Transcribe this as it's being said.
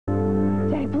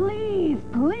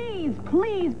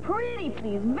please, pretty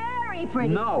please, very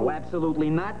pretty No, please. absolutely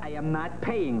not. I am not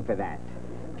paying for that.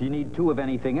 If you need two of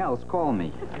anything else, call me.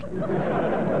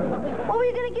 What were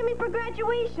you going to give me for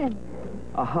graduation?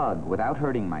 A hug without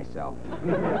hurting myself.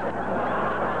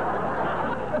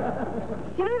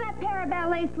 You know that pair of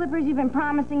ballet slippers you've been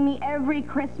promising me every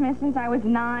Christmas since I was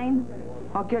 9?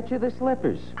 I'll get you the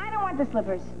slippers. I don't want the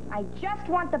slippers. I just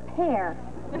want the pair.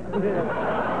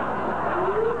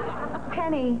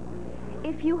 Penny,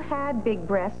 if you had big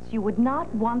breasts, you would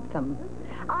not want them.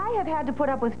 I have had to put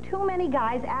up with too many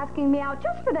guys asking me out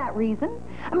just for that reason.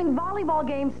 I mean, volleyball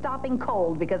games stopping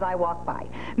cold because I walk by.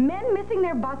 Men missing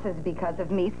their buses because of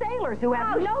me. Sailors who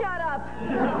have no... shut up!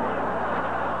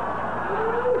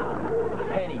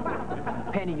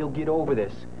 Penny, you'll get over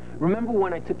this. Remember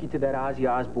when I took you to that Ozzy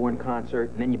Osbourne concert,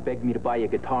 and then you begged me to buy you a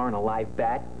guitar and a live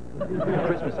bat? For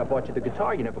Christmas, I bought you the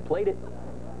guitar. You never played it.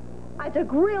 I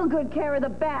took real good care of the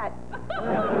bat.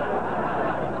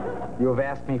 You have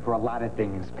asked me for a lot of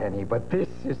things, Penny, but this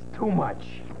is too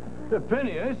much.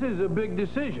 Penny, this is a big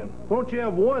decision. Won't you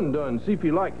have one done, see if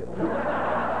you like it?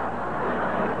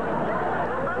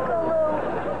 Uncle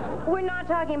Lou, we're not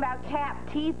talking about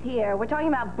capped teeth here. We're talking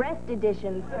about breast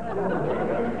additions.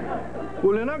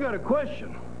 Well, then I got a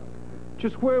question.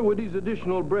 Just where would these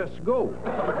additional breasts go?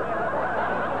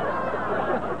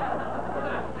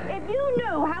 If you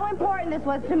knew how important this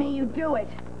was to me, you'd do it.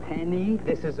 Penny,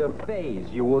 this is a phase.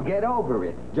 You will get over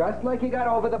it, just like you got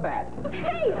over the bat.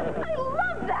 Hey, I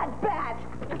love that bat!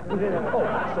 Oh,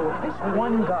 so if this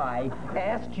one guy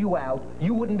asked you out,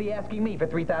 you wouldn't be asking me for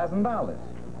 $3,000.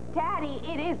 Daddy,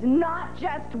 it is not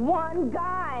just one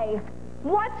guy.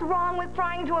 What's wrong with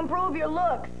trying to improve your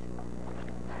looks?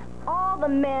 All the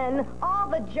men, all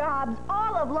the jobs,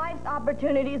 all of life's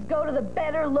opportunities go to the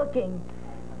better looking.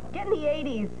 Get in the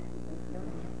 80s.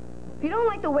 If you don't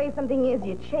like the way something is,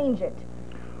 you change it.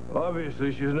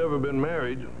 Obviously, she's never been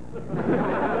married.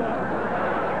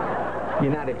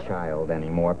 You're not a child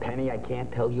anymore, Penny. I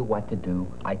can't tell you what to do.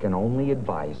 I can only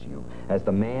advise you. As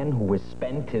the man who has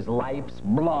spent his life's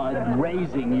blood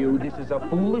raising you, this is a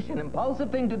foolish and impulsive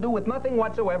thing to do with nothing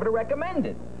whatsoever to recommend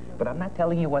it. But I'm not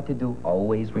telling you what to do.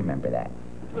 Always remember that.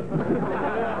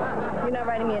 You're not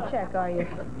writing me a check, are you?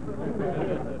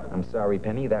 I'm sorry,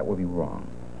 Penny. That would be wrong.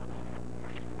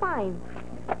 Fine.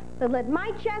 Then let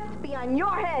my chest be on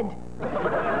your head.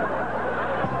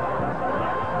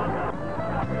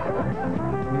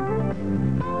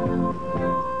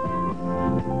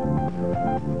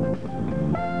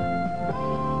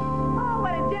 Oh,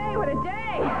 what a day, what a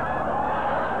day!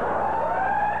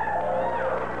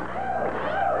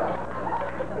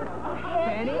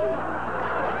 Penny?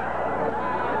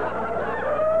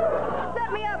 Set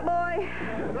me up, boy.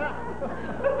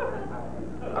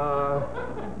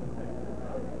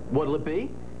 What'll it be?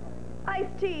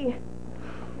 Iced tea.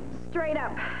 Straight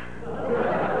up.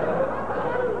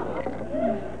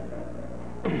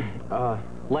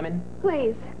 Lemon?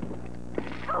 Please.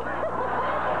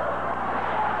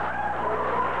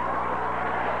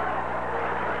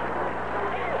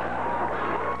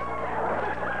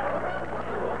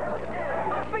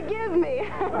 Forgive me.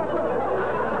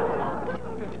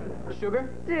 Sugar?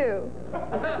 Do.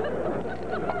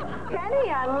 Penny,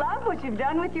 I love what you've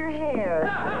done with your hair.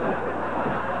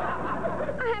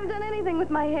 I haven't done anything with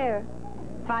my hair.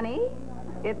 Funny,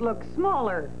 it looks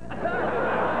smaller.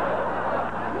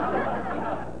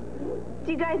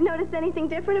 Do you guys notice anything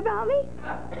different about me?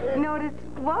 Notice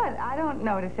what? I don't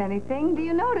notice anything. Do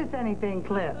you notice anything,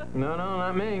 Cliff? No,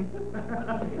 not me.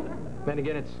 Then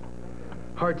again, it's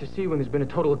hard to see when there's been a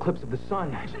total eclipse of the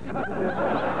sun.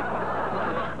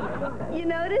 You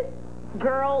notice?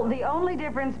 Girl, the only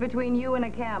difference between you and a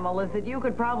camel is that you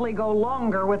could probably go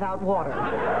longer without water.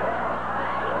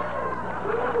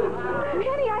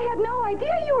 Penny, I had no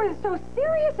idea you were so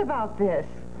serious about this.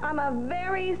 I'm a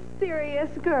very serious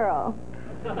girl.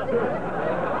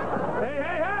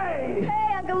 Hey!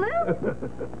 Hey, Uncle Lou.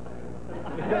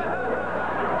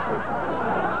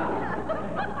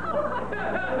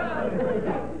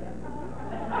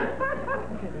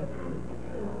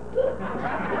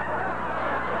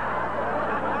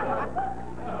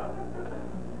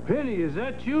 Penny, is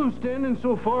that you standing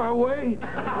so far away?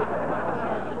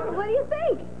 What do you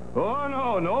think?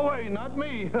 Oh, no way, not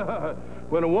me.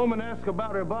 When a woman asks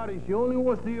about her body, she only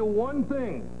wants to hear one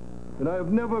thing, and I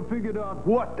have never figured out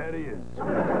what that is.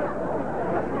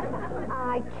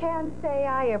 I can't say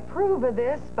I approve of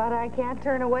this, but I can't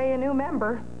turn away a new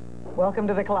member. Welcome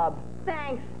to the club.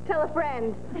 Thanks. Tell a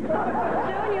friend. Soon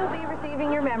you'll be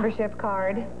receiving your membership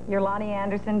card, your Lonnie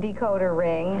Anderson decoder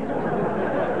ring,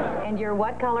 and your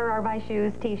What Color Are My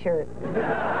Shoes t-shirt.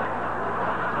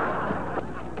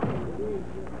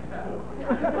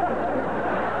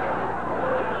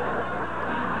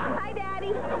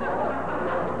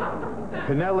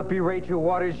 Penelope Rachel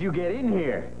Waters, you get in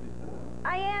here.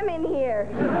 I am in here.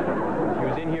 She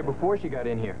was in here before she got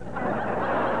in here.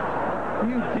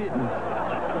 You didn't.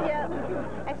 Yep.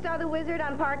 I saw the Wizard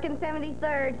on Park and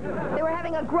 73rd. They were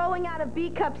having a growing out of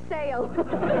B-cup sale.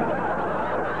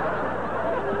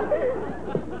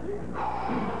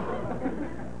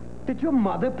 Did your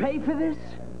mother pay for this?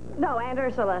 No, Aunt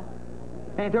Ursula.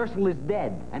 Aunt Ursula's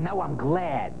dead, and now I'm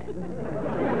glad.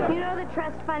 You know the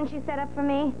trust fund she set up for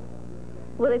me?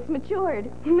 Well, it's matured.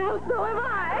 Now so have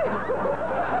I.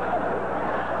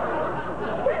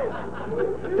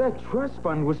 That trust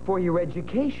fund was for your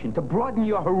education, to broaden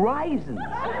your horizons.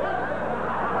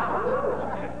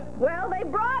 Well, they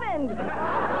broadened.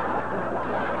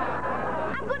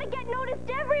 I'm going to get noticed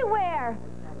everywhere.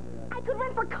 I could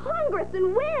run for Congress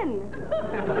and win.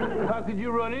 How could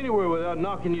you run anywhere without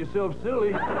knocking yourself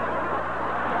silly?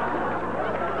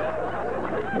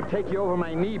 I'd take you over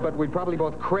my knee, but we'd probably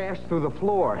both crash through the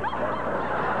floor.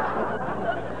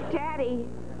 Daddy,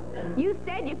 you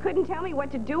said you couldn't tell me what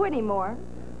to do anymore.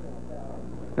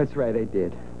 That's right, I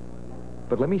did.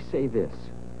 But let me say this.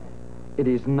 It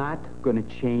is not going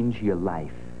to change your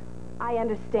life. I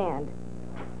understand.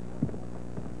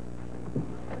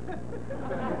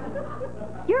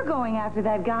 You're going after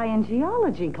that guy in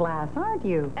geology class, aren't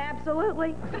you?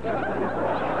 Absolutely.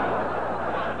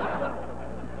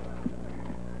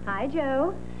 Hi,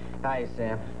 Joe. Hi,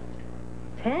 Sam.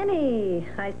 Penny,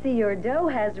 I see your dough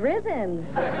has risen.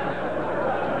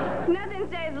 Nothing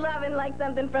says lovin' like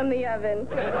something from the oven.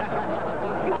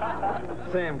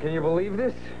 Sam, can you believe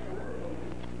this?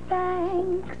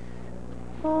 Thanks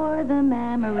for the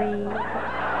memory.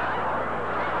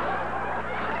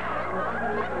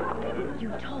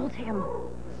 You told him.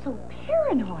 So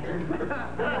paranoid.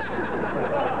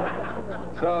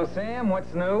 So, Sam,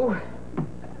 what's new?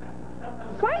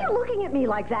 Why are you looking at me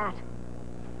like that?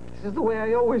 This is the way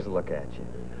I always look at you.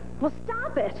 Well,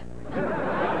 stop it.